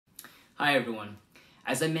Hi everyone.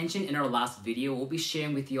 As I mentioned in our last video, we'll be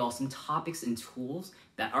sharing with you all some topics and tools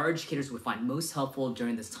that our educators would find most helpful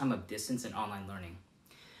during this time of distance and online learning.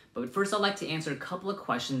 But first, I'd like to answer a couple of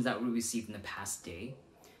questions that we received in the past day.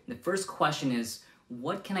 The first question is,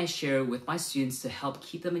 what can I share with my students to help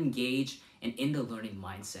keep them engaged and in the learning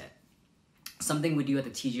mindset? Something we do at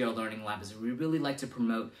the TGR Learning Lab is we really like to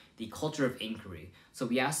promote the culture of inquiry. So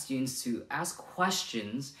we ask students to ask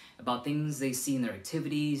questions about things they see in their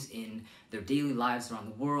activities, in their daily lives around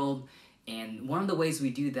the world. And one of the ways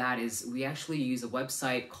we do that is we actually use a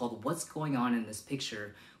website called What's Going On in This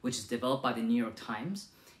Picture, which is developed by the New York Times.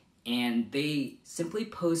 And they simply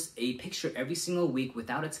post a picture every single week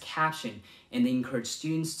without its caption, and they encourage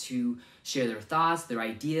students to share their thoughts, their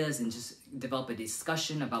ideas, and just develop a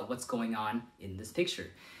discussion about what's going on in this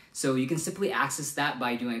picture. So you can simply access that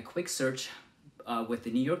by doing a quick search with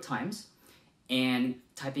the New York Times and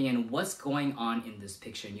typing in what's going on in this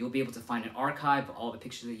picture, and you'll be able to find an archive of all the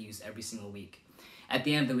pictures they use every single week. At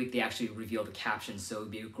the end of the week, they actually reveal the captions, so it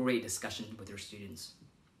would be a great discussion with your students.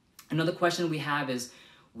 Another question we have is,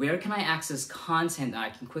 where can I access content that I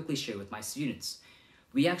can quickly share with my students?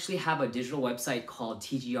 We actually have a digital website called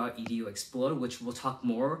TGR EDU Explorer, which we'll talk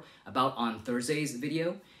more about on Thursday's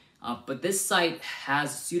video. But this site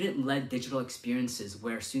has student-led digital experiences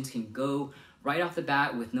where students can go right off the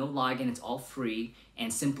bat with no login, it's all free,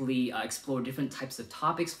 and simply explore different types of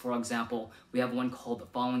topics. For example, we have one called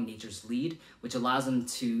Following Nature's Lead, which allows them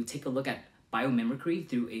to take a look at biomimicry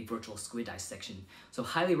through a virtual squid dissection. So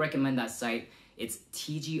highly recommend that site. It's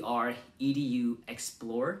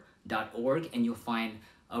tgreduexplore.org, and you'll find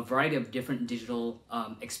a variety of different digital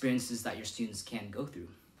experiences that your students can go through.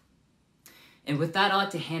 And with that, I'd like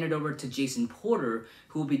to hand it over to Jason Porter,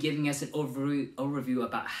 who will be giving us an overview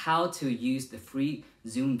about how to use the free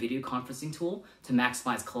Zoom video conferencing tool to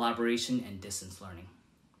maximize collaboration and distance learning.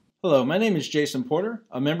 Hello, my name is Jason Porter,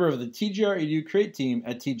 a member of the TGR EDU Create team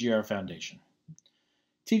at TGR Foundation.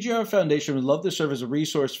 TGR Foundation would love to serve as a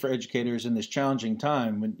resource for educators in this challenging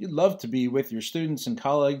time when you'd love to be with your students and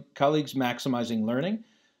colleagues maximizing learning,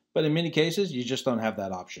 but in many cases, you just don't have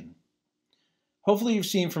that option. Hopefully you've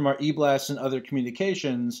seen from our e-blasts and other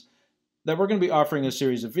communications that we're going to be offering a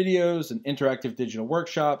series of videos and interactive digital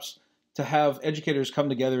workshops to have educators come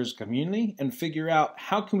together as a community and figure out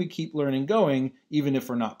how can we keep learning going even if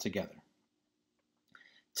we're not together.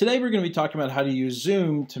 Today we're going to be talking about how to use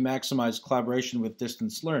Zoom to maximize collaboration with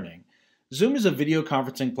distance learning. Zoom is a video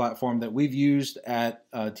conferencing platform that we've used at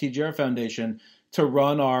TGR Foundation to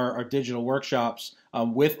run our digital workshops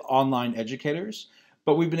with online educators.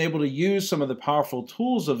 But we've been able to use some of the powerful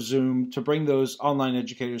tools of Zoom to bring those online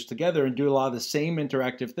educators together and do a lot of the same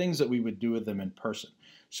interactive things that we would do with them in person.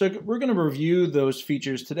 So we're going to review those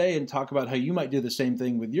features today and talk about how you might do the same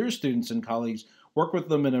thing with your students and colleagues, work with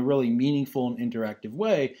them in a really meaningful and interactive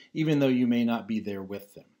way, even though you may not be there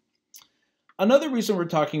with them. Another reason we're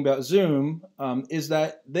talking about Zoom is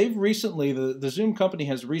that they've recently, the Zoom company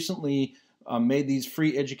has recently made these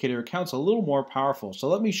free educator accounts a little more powerful. So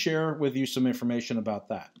let me share with you some information about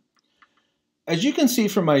that. As you can see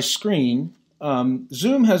from my screen,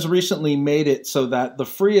 Zoom has recently made it so that the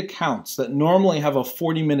free accounts that normally have a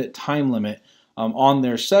 40-minute time limit on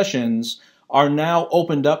their sessions are now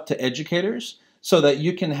opened up to educators so that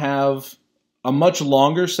you can have a much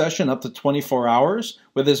longer session, up to 24 hours,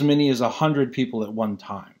 with as many as 100 people at one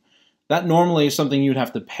time. That normally is something you'd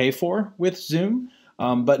have to pay for with Zoom.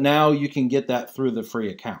 But now you can get that through the free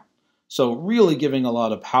account. So really giving a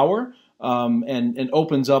lot of power and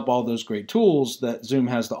opens up all those great tools that Zoom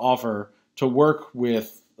has to offer to work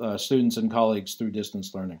with students and colleagues through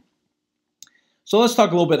distance learning. So let's talk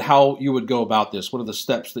a little bit how you would go about this. What are the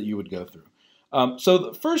steps that you would go through? So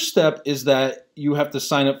the first step is that you have to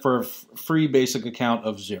sign up for a free basic account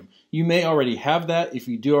of Zoom. You may already have that. If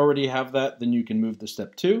you do already have that, then you can move to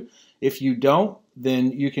step 2. If you don't,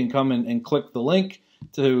 then you can come and click the link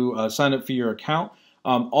to sign up for your account.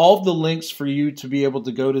 All of the links for you to be able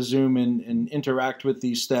to go to Zoom and interact with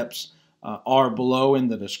these steps are below in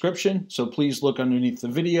the description. So please look underneath the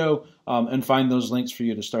video and find those links for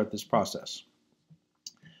you to start this process.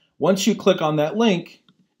 Once you click on that link,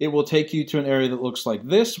 it will take you to an area that looks like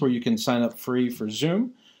this where you can sign up free for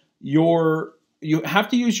Zoom. You have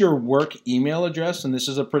to use your work email address, and this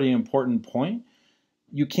is a pretty important point.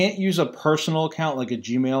 You can't use a personal account like a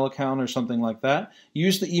Gmail account or something like that.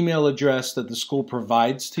 Use the email address that the school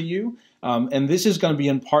provides to you. And this is going to be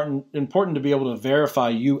important to be able to verify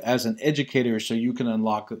you as an educator so you can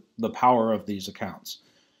unlock the power of these accounts.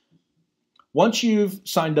 Once you've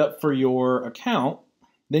signed up for your account,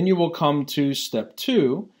 then you will come to step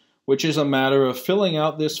 2, which is a matter of filling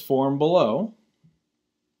out this form below.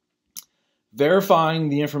 verifying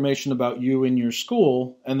the information about you and your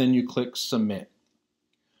school, and then you click Submit.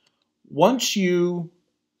 Once you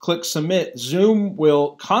click Submit, Zoom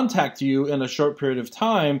will contact you in a short period of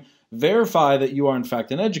time, verify that you are in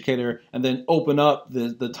fact an educator, and then open up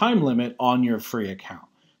the time limit on your free account.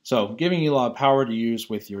 So giving you a lot of power to use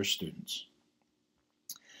with your students.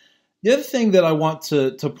 The other thing that I want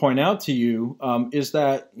to point out to you is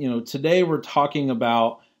that today we're talking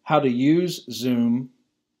about how to use Zoom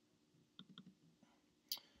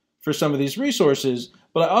for some of these resources,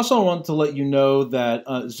 but I also want to let you know that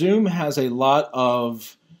Zoom has a lot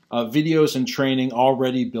of videos and training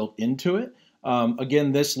already built into it.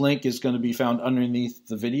 Again, this link is going to be found underneath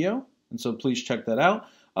the video, and so please check that out.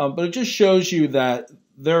 But it just shows you that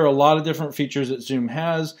there are a lot of different features that Zoom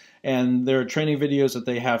has, and there are training videos that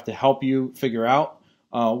they have to help you figure out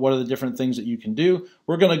what are the different things that you can do.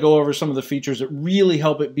 We're going to go over some of the features that really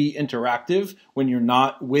help it be interactive when you're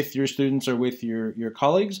not with your students or with your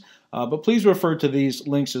colleagues. But please refer to these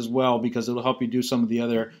links as well, because it'll help you do some of the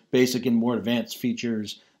other basic and more advanced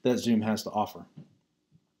features that Zoom has to offer.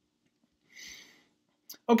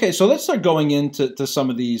 Okay, so let's start going into some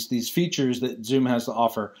of these features that Zoom has to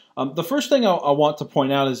offer. The first thing I want to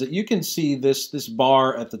point out is that you can see this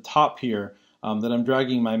bar at the top here that I'm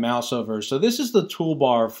dragging my mouse over. So this is the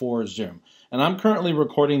toolbar for Zoom. And I'm currently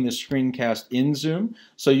recording this screencast in Zoom,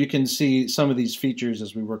 so you can see some of these features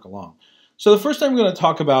as we work along. So the first thing I'm going to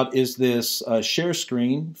talk about is this share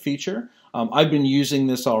screen feature. I've been using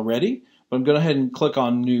this already, but I'm going to go ahead and click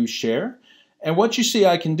on New Share. And what you see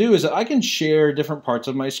I can do is that I can share different parts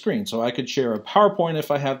of my screen. So I could share a PowerPoint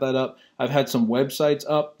if I have that up. I've had some websites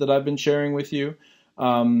up that I've been sharing with you.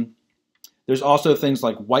 There's also things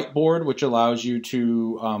like Whiteboard, which allows you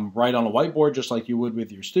to write on a whiteboard just like you would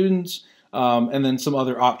with your students. And then some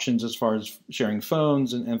other options as far as sharing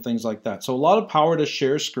phones and things like that. So a lot of power to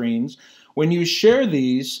share screens. When you share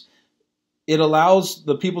these, it allows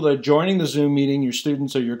the people that are joining the Zoom meeting, your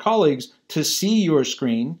students or your colleagues, to see your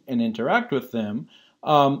screen and interact with them.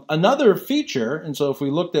 Another feature, and so if we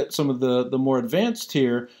looked at some of the more advanced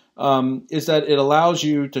here, is that it allows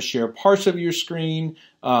you to share parts of your screen.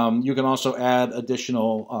 You can also add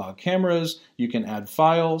additional cameras. You can add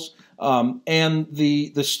files. And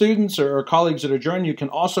the students or colleagues that are joining you can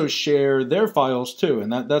also share their files too.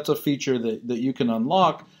 And that's a feature that you can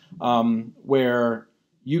unlock where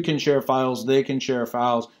you can share files, they can share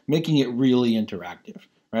files, making it really interactive.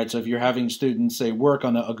 Right? So if you're having students, say, work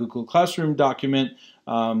on a Google Classroom document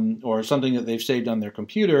or something that they've saved on their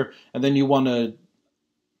computer, and then you want to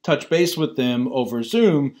touch base with them over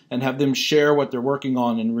Zoom and have them share what they're working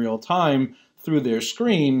on in real time through their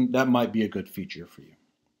screen, that might be a good feature for you.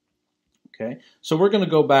 Okay, so we're going to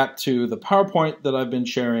go back to the PowerPoint that I've been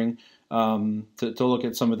sharing to look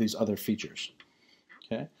at some of these other features.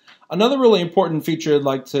 Okay, another really important feature I'd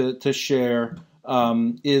like to share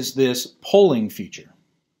is this polling feature.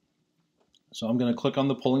 So I'm going to click on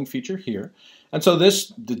the polling feature here. And so this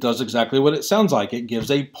does exactly what it sounds like. It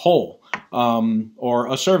gives a poll or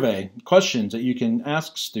a survey, questions that you can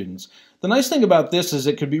ask students. The nice thing about this is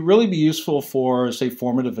it could really be useful for, say,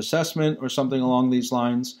 formative assessment or something along these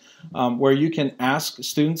lines, where you can ask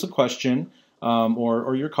students a question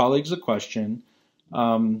or your colleagues a question.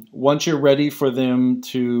 Once you're ready for them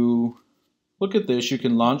to look at this, you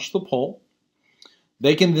can launch the poll.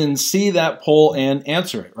 They can then see that poll and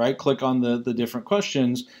answer it, right? Click on the different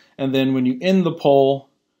questions, and then when you end the poll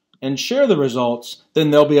and share the results, then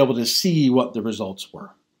they'll be able to see what the results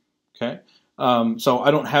were, okay? So I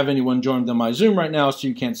don't have anyone joined on my Zoom right now, so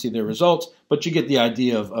you can't see their results, but you get the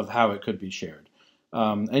idea of how it could be shared.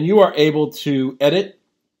 And you are able to edit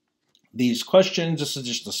these questions. This is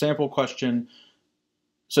just a sample question.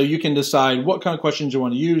 So you can decide what kind of questions you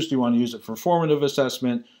want to use. Do you want to use it for formative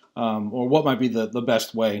assessment? Or what might be the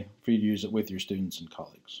best way for you to use it with your students and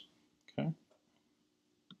colleagues. Okay.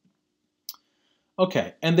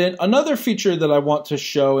 Okay, and then another feature that I want to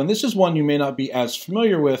show, and this is one you may not be as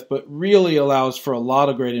familiar with, but really allows for a lot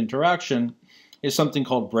of great interaction, is something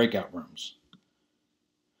called breakout rooms.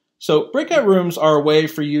 So breakout rooms are a way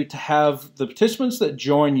for you to have the participants that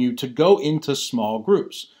join you to go into small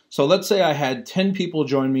groups. So let's say I had 10 people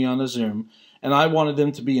join me on a Zoom, and I wanted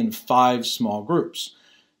them to be in 5 small groups.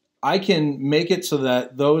 I can make it so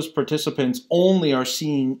that those participants only are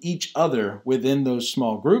seeing each other within those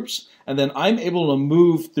small groups, and then I'm able to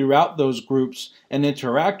move throughout those groups and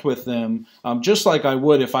interact with them just like I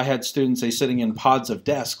would if I had students, say, sitting in pods of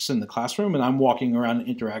desks in the classroom and I'm walking around and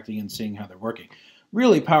interacting and seeing how they're working.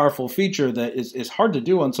 Really powerful feature that is hard to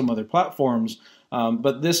do on some other platforms,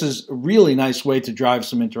 but this is a really nice way to drive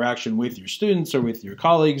some interaction with your students or with your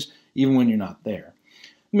colleagues, even when you're not there.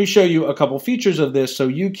 Let me show you a couple features of this so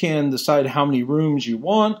you can decide how many rooms you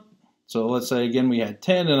want. So let's say again we had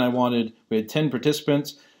 10 and we had 10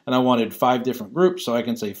 participants and I wanted 5 different groups, so I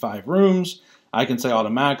can say 5 rooms. I can say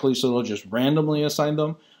automatically, so it'll just randomly assign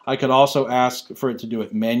them. I could also ask for it to do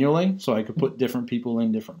it manually, so I could put different people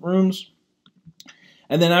in different rooms.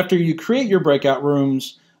 And then after you create your breakout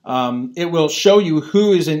rooms, it will show you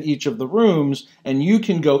who is in each of the rooms, and you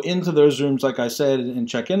can go into those rooms, like I said, and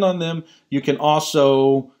check in on them. You can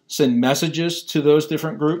also send messages to those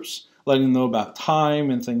different groups, letting them know about time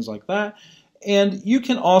and things like that. And you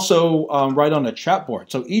can also write on a chat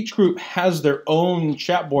board. So each group has their own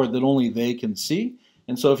chat board that only they can see.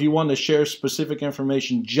 And so if you want to share specific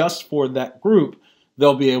information just for that group,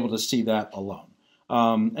 they'll be able to see that alone.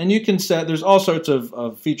 And you can set, there's all sorts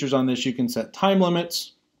of features on this. You can set time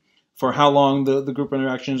limits for how long the group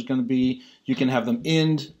interaction is going to be. You can have them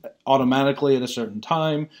end automatically at a certain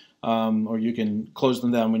time, or you can close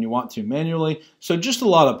them down when you want to manually. So just a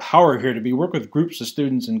lot of power here to work with groups of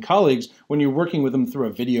students and colleagues when you're working with them through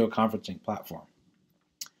a video conferencing platform.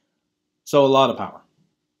 So a lot of power.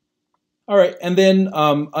 All right, and then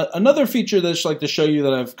another feature that I'd just like to show you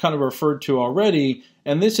that I've kind of referred to already,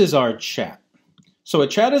 and this is our chat. So a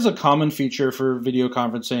chat is a common feature for video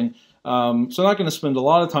conferencing. So I'm not going to spend a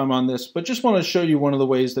lot of time on this, but just want to show you one of the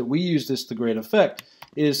ways that we use this to great effect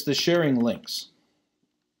is the sharing links.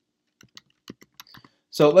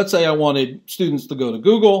 So let's say I wanted students to go to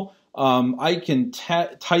Google. I can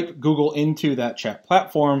type Google into that chat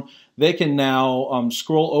platform. They can now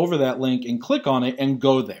scroll over that link and click on it and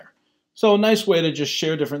go there. So a nice way to just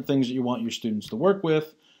share different things that you want your students to work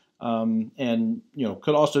with. And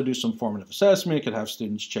could also do some formative assessment, could have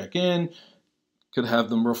students check in, could have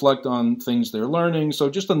them reflect on things they're learning. So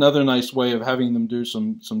just another nice way of having them do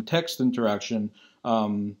some text interaction,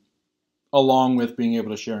 along with being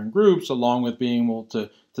able to share in groups, along with being able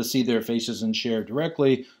to see their faces and share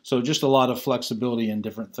directly. So just a lot of flexibility and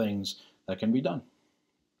different things that can be done.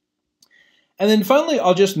 And then finally,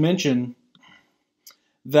 I'll just mention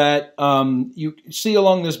that you see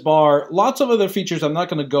along this bar lots of other features I'm not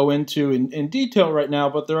going to go into in detail right now,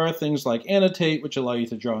 but there are things like annotate, which allow you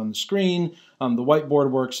to draw on the screen. The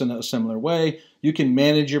whiteboard works in a similar way. You can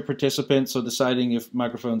manage your participants, so deciding if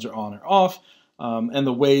microphones are on or off, and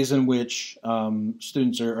the ways in which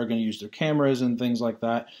students are going to use their cameras and things like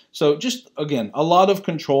that. So just, again, a lot of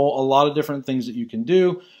control, a lot of different things that you can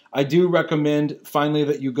do. I do recommend, finally,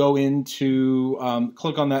 that you go into,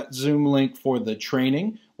 click on that Zoom link for the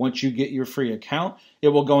training. Once you get your free account, it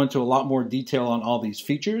will go into a lot more detail on all these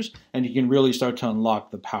features, and you can really start to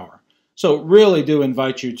unlock the power. So really do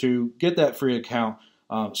invite you to get that free account,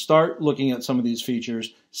 start looking at some of these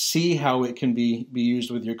features, see how it can be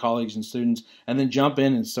used with your colleagues and students, and then jump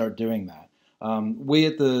in and start doing that. We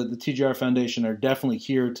at the TGR Foundation are definitely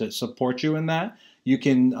here to support you in that. You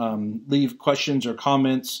can leave questions or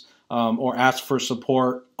comments or ask for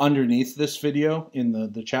support underneath this video in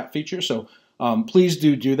the chat feature. So please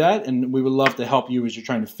do that, and we would love to help you as you're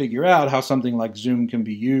trying to figure out how something like Zoom can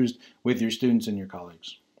be used with your students and your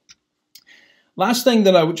colleagues. Last thing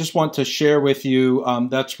that I would just want to share with you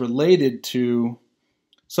that's related to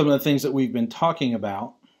some of the things that we've been talking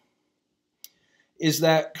about is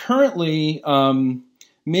that currently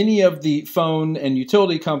many of the phone and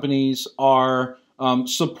utility companies are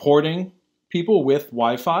supporting people with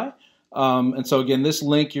Wi-Fi. And so again, this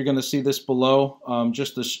link, you're going to see this below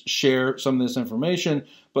just to share some of this information.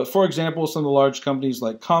 But for example, some of the large companies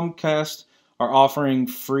like Comcast are offering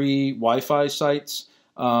free Wi-Fi sites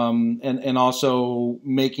and also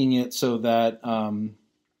making it so that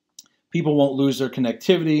people won't lose their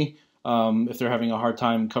connectivity if they're having a hard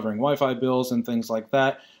time covering Wi-Fi bills and things like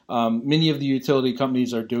that. Many of the utility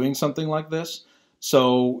companies are doing something like this.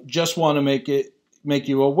 So just want to make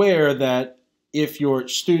you aware that if your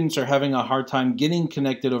students are having a hard time getting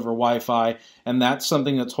connected over Wi-Fi, and that's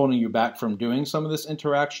something that's holding you back from doing some of this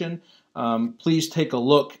interaction, please take a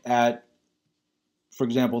look at, for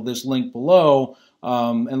example, this link below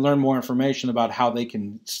and learn more information about how they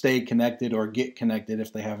can stay connected or get connected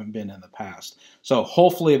if they haven't been in the past. So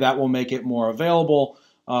hopefully that will make it more available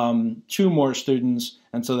to more students,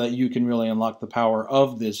 and so that you can really unlock the power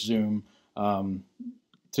of this Zoom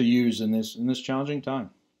to use in this challenging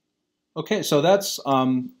time. Okay, so that's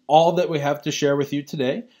all that we have to share with you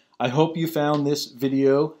today. I hope you found this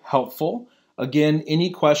video helpful. Again, any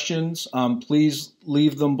questions, please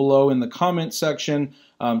leave them below in the comment section.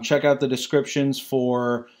 Check out the descriptions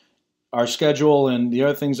for our schedule and the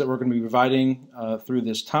other things that we're going to be providing through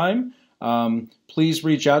this time. Please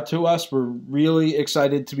reach out to us. We're really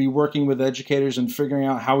excited to be working with educators and figuring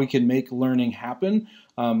out how we can make learning happen,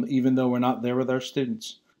 even though we're not there with our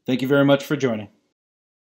students. Thank you very much for joining.